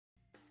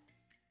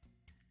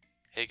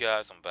Hey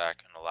guys, I'm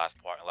back. In the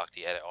last part, I unlocked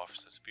the Edit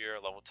Officer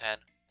Spear level 10,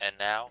 and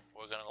now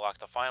we're going to unlock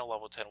the final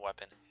level 10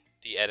 weapon,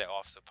 the Edit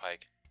Officer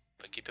Pike.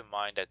 But keep in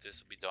mind that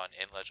this will be done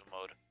in Legend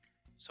mode,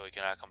 so we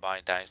cannot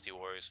combine Dynasty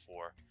Warriors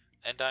 4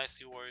 and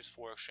Dynasty Warriors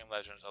 4 Extreme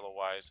Legends,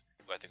 otherwise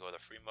we have to go to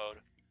free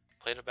mode,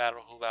 play the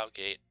battle Liao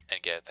gate,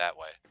 and get it that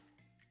way.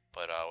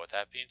 But with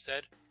that being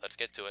said, let's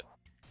get to it.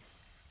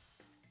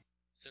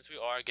 Since we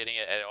are getting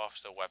an Edit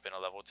Officer weapon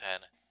at level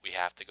 10, we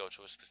have to go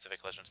to a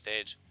specific Legend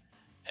stage.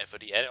 And for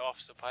the Edit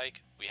Officer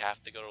Pike, we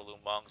have to go to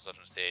Meng's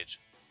Legend stage.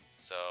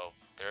 So,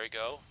 there we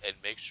go, and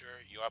make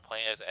sure you are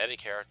playing as an Edit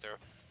character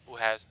who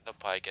has the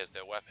Pike as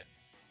their weapon.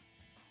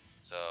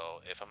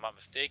 So, if I'm not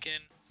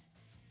mistaken,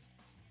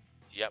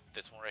 yep,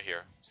 this one right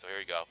here. So here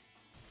we go.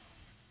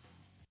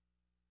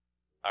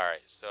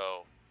 Alright,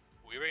 so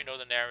we already know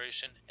the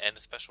narration and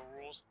the special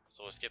rules,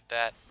 so we'll skip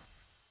that.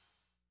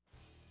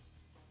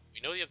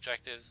 We know the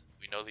objectives,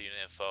 we know the unit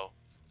info.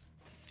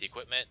 The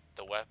equipment,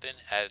 the weapon,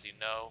 as you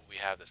know, we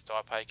have the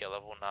Star Pike at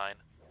level 9.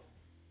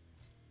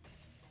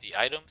 The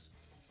items,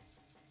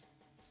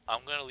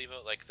 I'm going to leave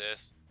it like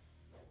this.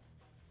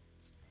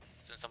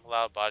 Since I'm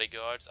allowed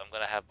bodyguards, I'm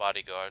going to have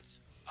bodyguards.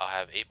 I'll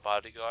have 8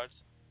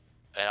 bodyguards,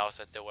 and I'll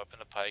set their weapon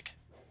to Pike.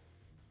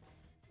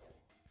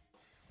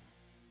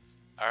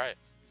 Alright,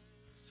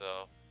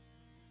 so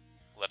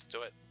let's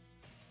do it.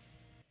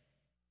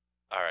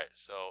 Alright,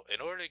 so in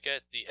order to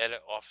get the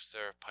Edit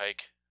Officer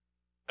Pike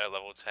at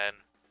level 10,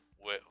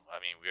 we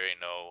already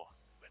know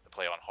we have to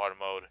play on hard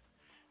mode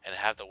and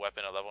have the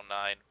weapon at level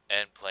 9,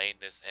 and playing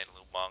this in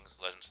Meng's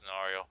Legend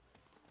scenario,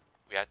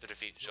 we have to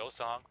defeat Zhou,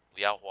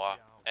 Liao,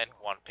 and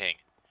Guan Ping.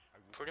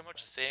 Pretty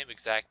much the same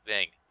exact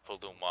thing for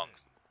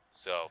Meng's,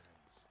 so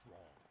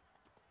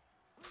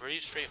pretty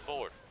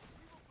straightforward.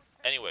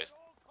 Anyways,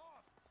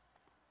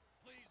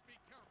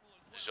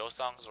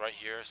 Zhou is right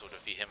here, so we'll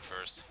defeat him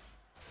first.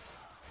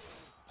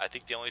 I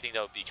think the only thing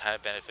that would be kind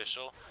of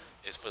beneficial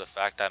is for the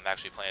fact that I'm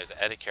actually playing as an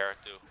Edit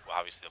character, well,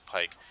 obviously a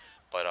Pike,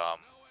 but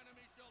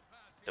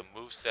the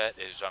moveset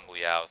is Zhou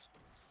Liao's,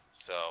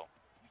 so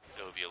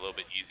it would be a little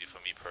bit easier for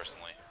me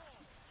personally.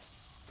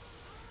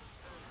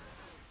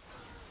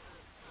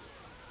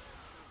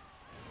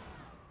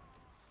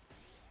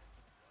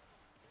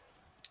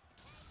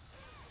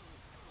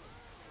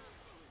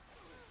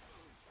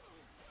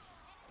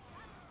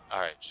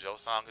 Alright,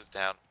 Zhou is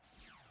down.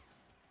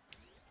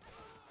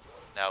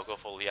 Now go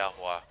for Liao.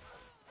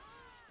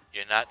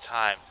 You're not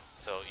timed,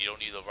 so you don't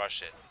need to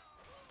rush it,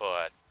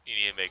 but you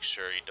need to make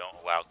sure you don't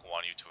allow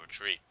Guan Yu to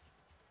retreat.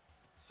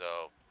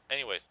 So,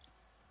 anyways.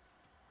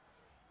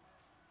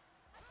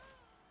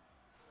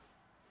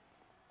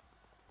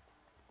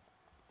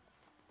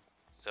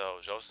 So,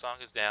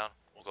 Zhou is down.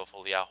 We'll go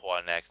for Liao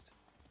next,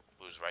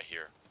 who's right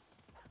here.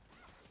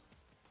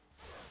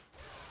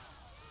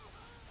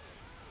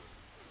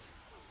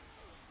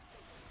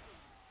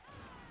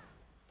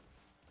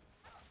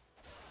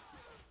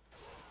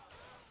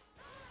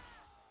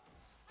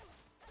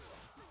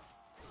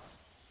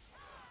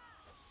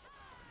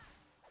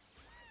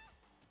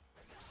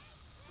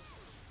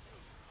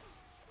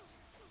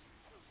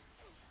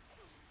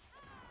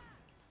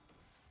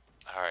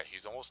 Alright,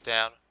 he's almost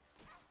down.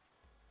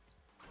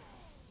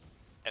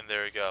 And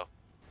there we go.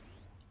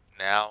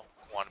 Now,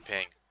 Guan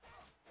Ping.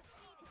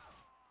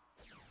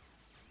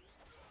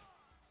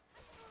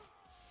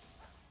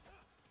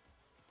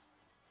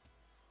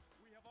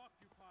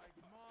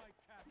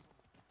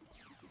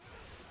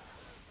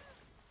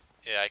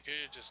 Yeah, I could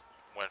have just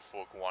went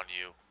for Guan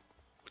Yu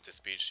with the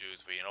speed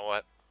shoes, but you know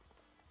what?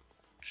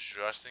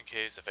 Just in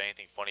case if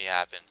anything funny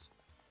happens,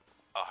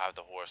 I'll have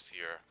the horse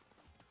here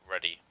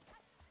ready.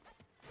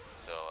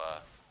 So,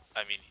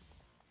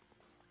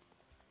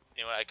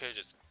 you know what, I could have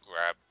just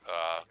grabbed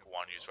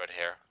Guan Yu's red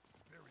hair.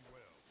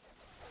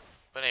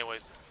 But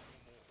anyways.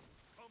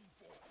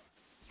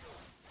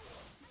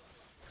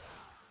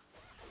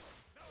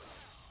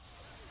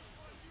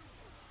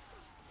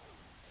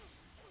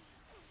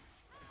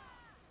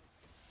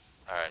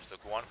 Alright, so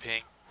Guan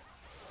Ping.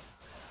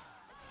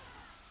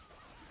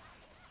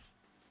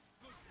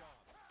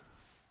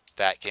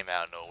 That came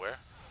out of nowhere.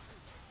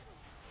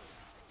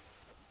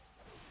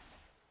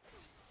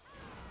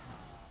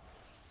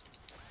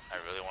 I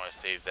really want to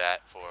save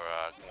that for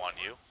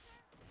Guan Yu.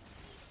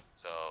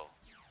 So,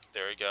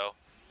 there we go.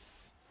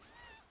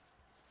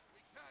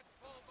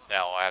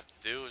 Now all I have to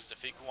do is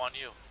defeat Guan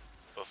Yu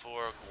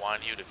before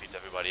Guan Yu defeats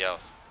everybody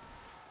else.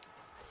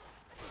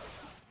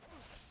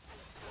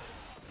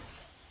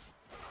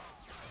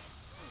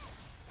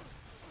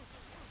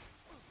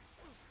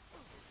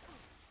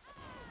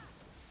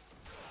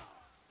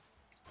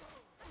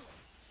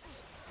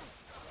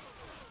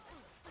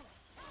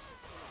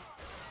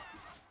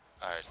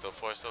 Alright, so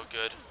far so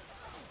good.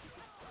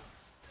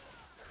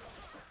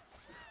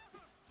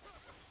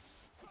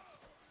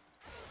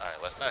 Alright,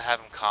 let's not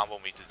have him combo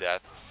me to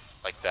death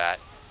like that.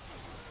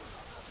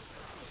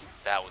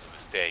 That was a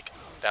mistake.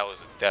 That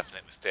was a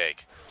definite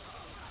mistake.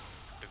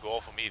 The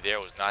goal for me there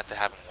was not to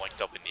have him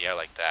winked up in the air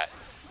like that,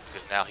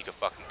 because now he could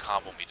fucking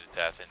combo me to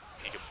death, and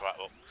he could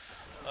well,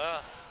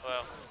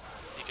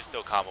 he could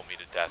still combo me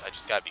to death. I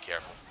just gotta be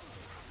careful.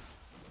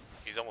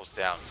 He's almost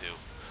down too.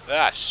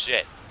 Ah,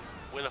 shit.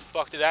 Where the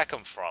fuck did that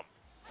come from?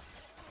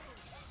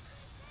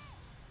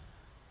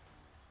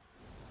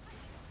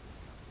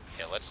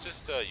 Yeah, let's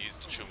just use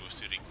the true move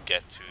suit to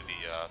get to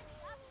the,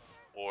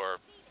 or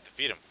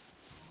defeat him.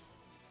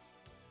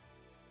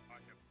 I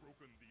have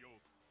broken the oath.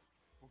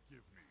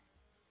 Forgive me.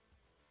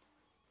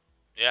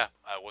 Yeah,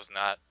 I was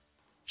not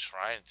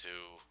trying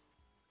to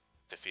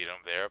defeat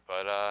him there,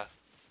 but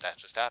that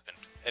just happened.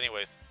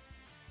 Anyways.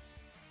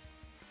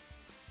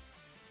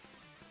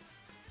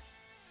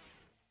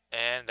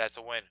 And that's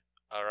a win.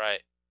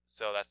 Alright,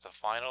 so that's the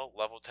final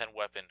level 10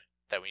 weapon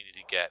that we need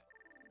to get.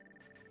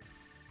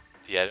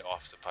 The Edit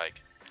Officer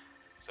Pike.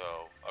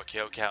 So, our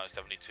KO count is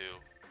 72.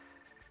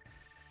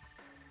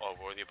 Our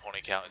worthy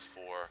opponent count is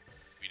 4.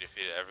 We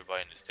defeated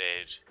everybody in the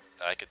stage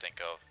that I could think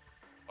of.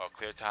 Our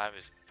clear time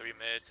is 3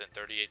 minutes and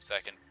 38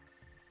 seconds.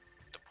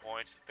 The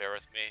points, bear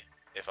with me,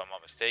 if I'm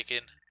not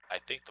mistaken, I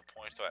think the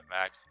points are at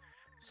max,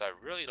 so I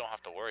really don't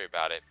have to worry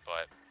about it,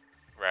 but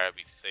rather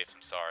be safe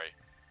than sorry.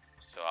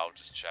 So I'll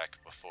just check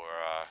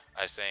before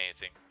I say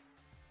anything.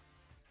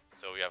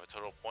 So we have a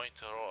total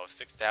of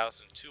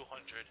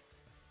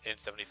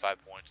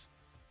 6,275 points.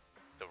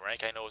 The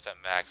rank I know is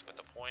at max, but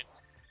the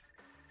points,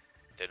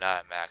 they're not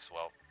at max.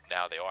 Well,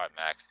 now they are at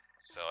max.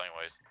 So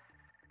anyways.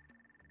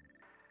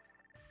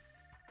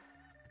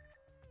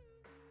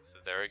 So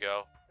there we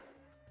go.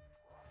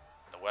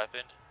 The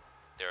weapon,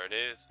 there it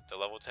is. The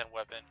level 10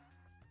 weapon,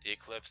 the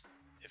Eclipse.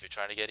 If you're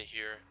trying to get it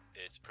here,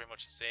 it's pretty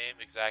much the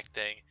same exact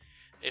thing.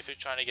 If you're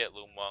trying to get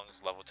Lu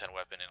Meng's level 10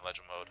 weapon in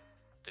Legend Mode,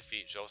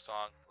 defeat Zhou,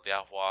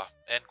 Liao,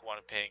 and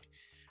Guan Ping,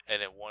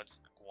 and then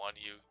once Guan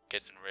Yu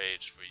gets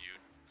enraged for you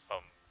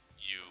from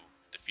you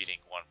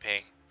defeating Guan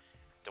Ping,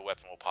 the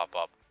weapon will pop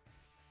up.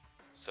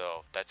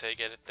 So that's how you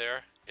get it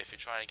there. If you're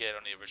trying to get it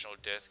on the original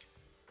disc,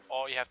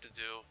 all you have to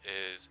do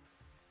is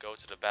go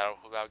to the Battle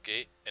Hulao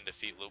Gate and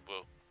defeat Lu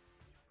Bu.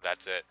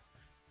 That's it.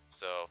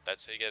 So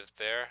that's how you get it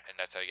there, and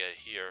that's how you get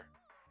it here.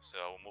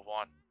 So we'll move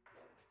on.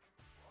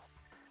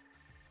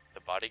 The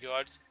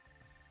bodyguards,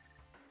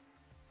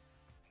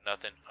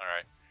 nothing.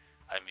 Alright.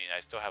 I mean, I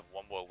still have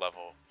one more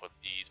level for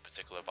these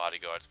particular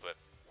bodyguards, but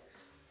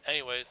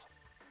anyways,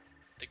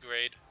 the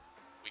grade,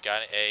 we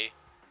got an A.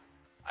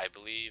 I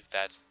believe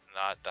that's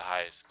not the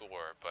highest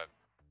score, but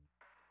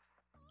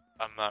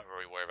I'm not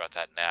really worried about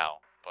that now,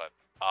 but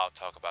I'll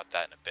talk about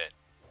that in a bit.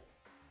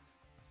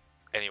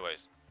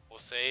 Anyways, we'll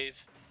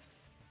save,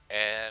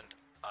 and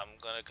I'm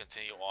gonna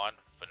continue on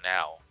for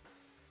now.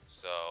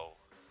 So,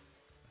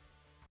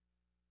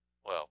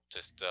 well,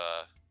 just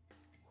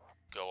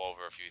go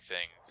over a few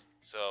things.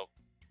 So,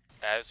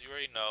 as you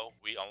already know,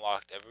 we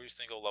unlocked every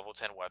single level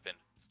 10 weapon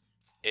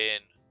in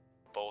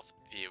both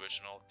the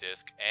original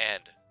disc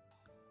and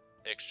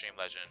Xtreme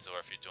Legends, or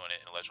if you're doing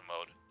it in Legend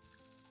Mode.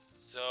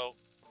 So,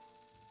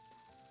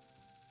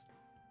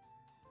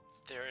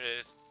 there it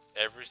is.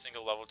 Every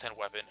single level 10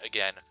 weapon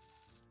again.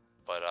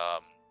 But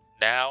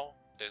now,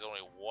 there's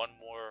only one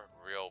more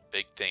real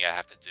big thing I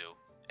have to do,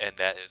 and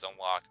that is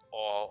unlock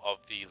all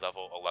of the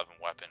level 11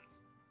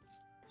 weapons.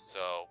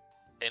 So,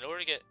 in order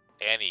to get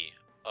any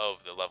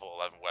of the level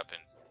 11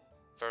 weapons,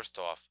 first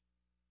off,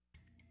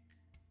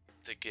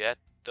 to get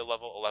the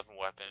level 11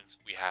 weapons,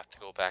 we have to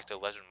go back to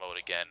Legend Mode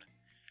again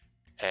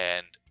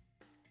and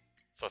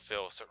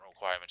fulfill certain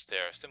requirements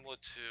there, similar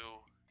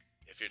to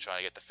if you're trying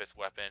to get the 5th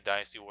weapon in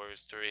Dynasty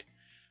Warriors 3,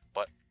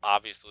 but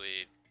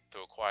obviously the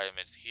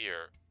requirements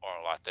here are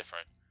a lot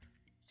different.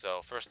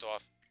 So first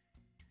off,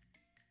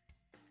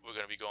 we're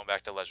going to be going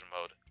back to Legend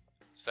Mode.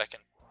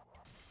 Second,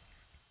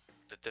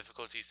 the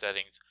difficulty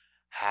settings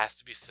has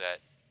to be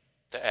set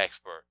to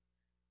Expert,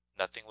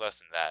 nothing less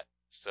than that.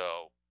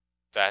 So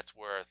that's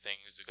where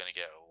things are going to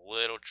get a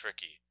little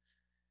tricky.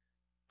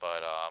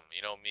 But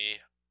you know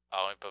me,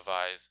 I'll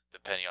improvise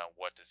depending on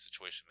what the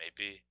situation may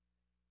be.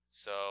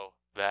 So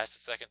that's the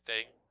second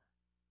thing.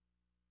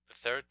 The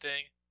third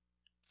thing,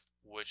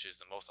 which is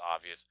the most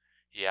obvious,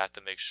 you have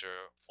to make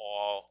sure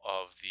all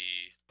of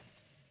the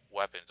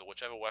weapons, or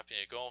whichever weapon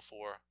you're going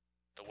for,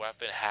 the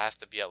weapon has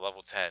to be at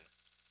level 10.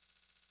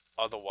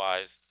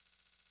 Otherwise,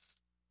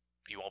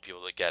 you won't be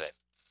able to get it.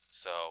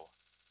 So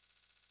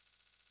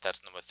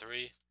that's number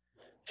 3.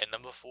 And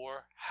number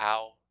 4,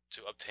 how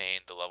to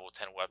obtain the level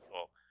 10 weapon,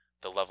 well,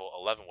 the level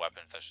 11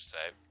 weapons, I should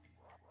say.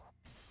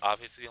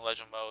 Obviously in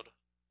Legend Mode,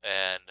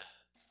 and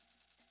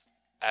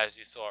as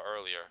you saw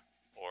earlier,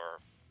 or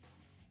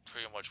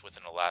pretty much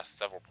within the last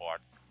several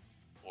parts,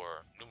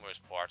 or numerous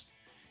parts,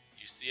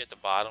 you see at the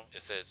bottom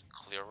it says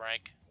clear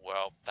rank.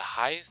 Well, the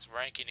highest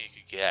ranking you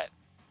could get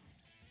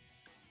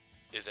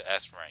is an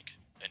S rank,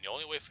 and the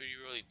only way for you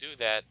to really do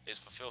that is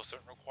fulfill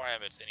certain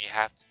requirements, and you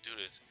have to do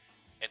this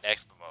in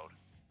expert mode.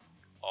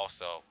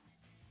 Also,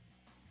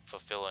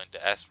 fulfilling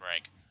the S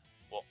rank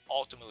will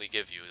ultimately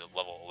give you the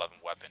level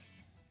 11 weapon.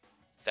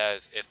 That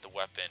is if the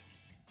weapon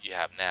you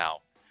have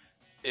now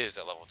is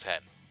at level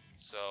 10.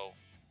 So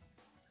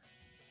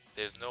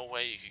there's no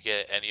way you could get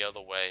it any other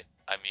way.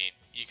 I mean,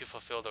 you could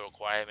fulfill the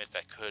requirements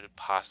that could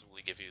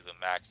possibly give you the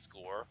max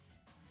score,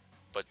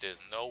 but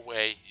there's no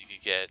way you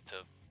could get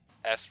to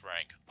S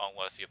rank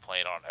unless you're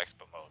playing on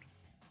expert mode.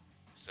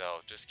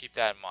 So just keep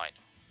that in mind.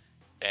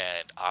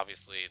 And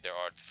obviously there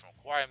are different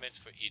requirements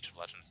for each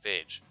legend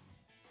stage,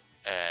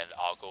 and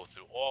I'll go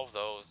through all of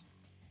those,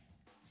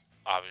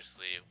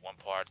 obviously one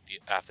part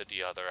after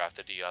the other,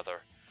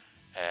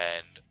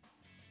 and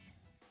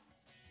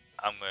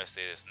I'm going to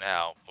say this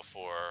now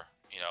before,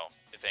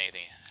 if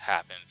anything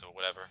happens or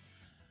whatever.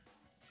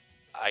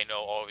 I know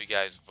all of you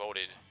guys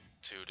voted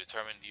to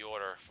determine the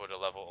order for the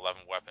level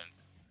 11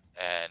 weapons,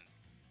 and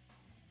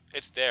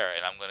it's there,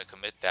 and I'm going to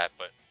commit that,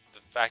 but the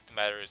fact of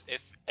the matter is,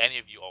 if any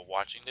of you are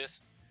watching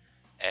this,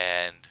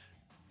 and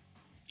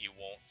you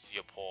won't see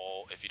a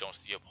poll, if you don't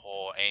see a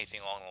poll,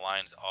 anything along the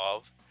lines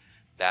of,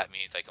 that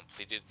means I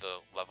completed the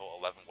level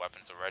 11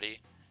 weapons already,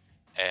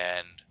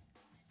 and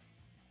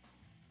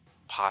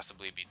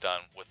possibly be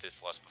done with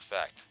this lust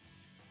effect.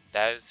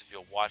 That is if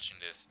you're watching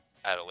this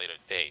at a later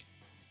date.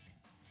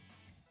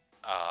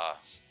 I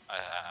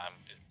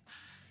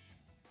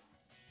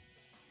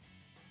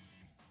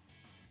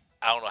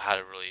don't know how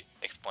to really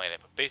explain it,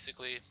 but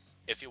basically,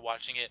 if you're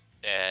watching it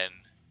and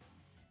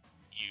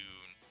you,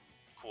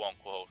 quote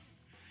unquote,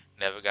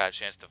 never got a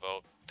chance to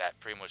vote, that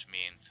pretty much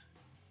means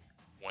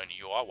when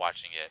you are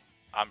watching it,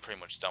 I'm pretty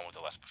much done with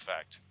the lust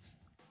effect,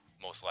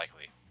 most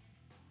likely,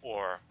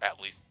 or at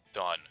least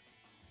done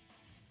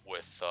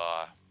with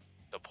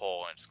the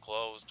poll and it's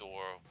closed,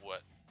 or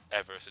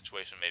whatever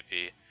situation may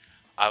be.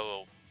 I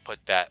will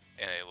put that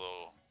in a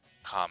little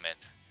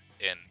comment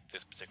in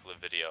this particular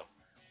video,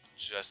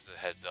 just a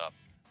heads up.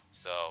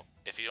 So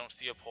if you don't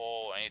see a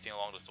poll or anything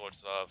along the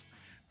sorts of,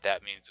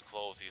 that means the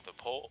polls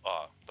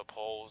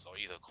are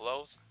either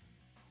closed,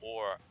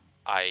 or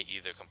I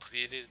either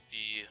completed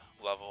the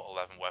level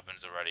 11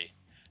 weapons already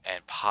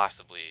and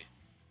possibly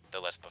the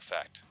Let's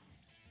Perfect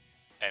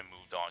and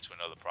moved on to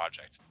another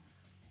project.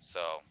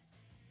 So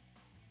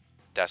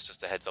that's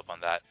just a heads up on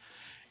that.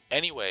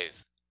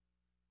 Anyways,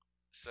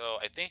 so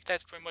I think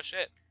that's pretty much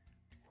it.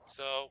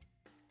 So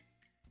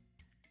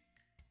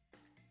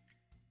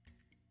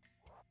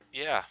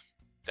yeah,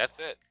 that's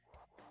it.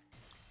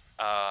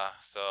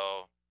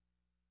 So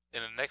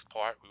in the next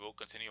part, we will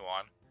continue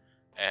on,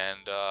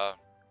 and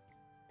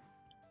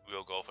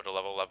we'll go for the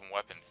level 11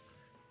 weapons.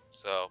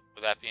 So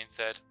with that being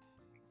said,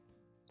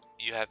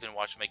 you have been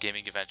watching my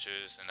gaming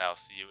adventures, and I'll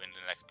see you in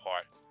the next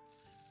part,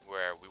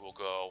 where we will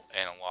go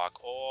and unlock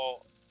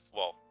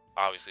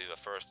obviously the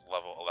first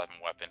level 11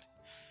 weapon.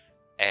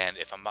 And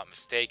if I'm not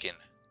mistaken,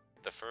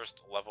 the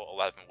first level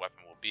 11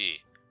 weapon will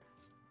be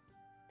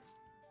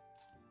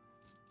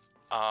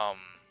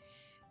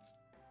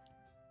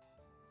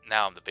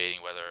now I'm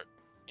debating whether,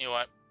 you know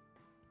what,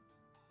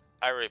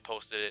 I already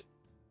posted it,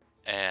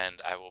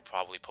 and I will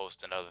probably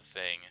post another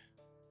thing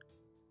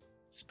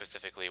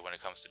specifically when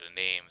it comes to the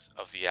names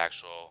of the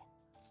actual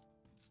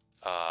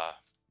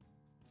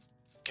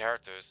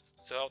characters.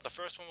 So the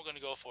first one we're going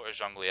to go for is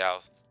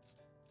Zhou,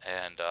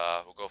 and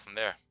we'll go from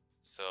there.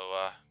 So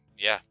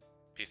yeah,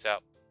 peace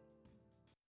out.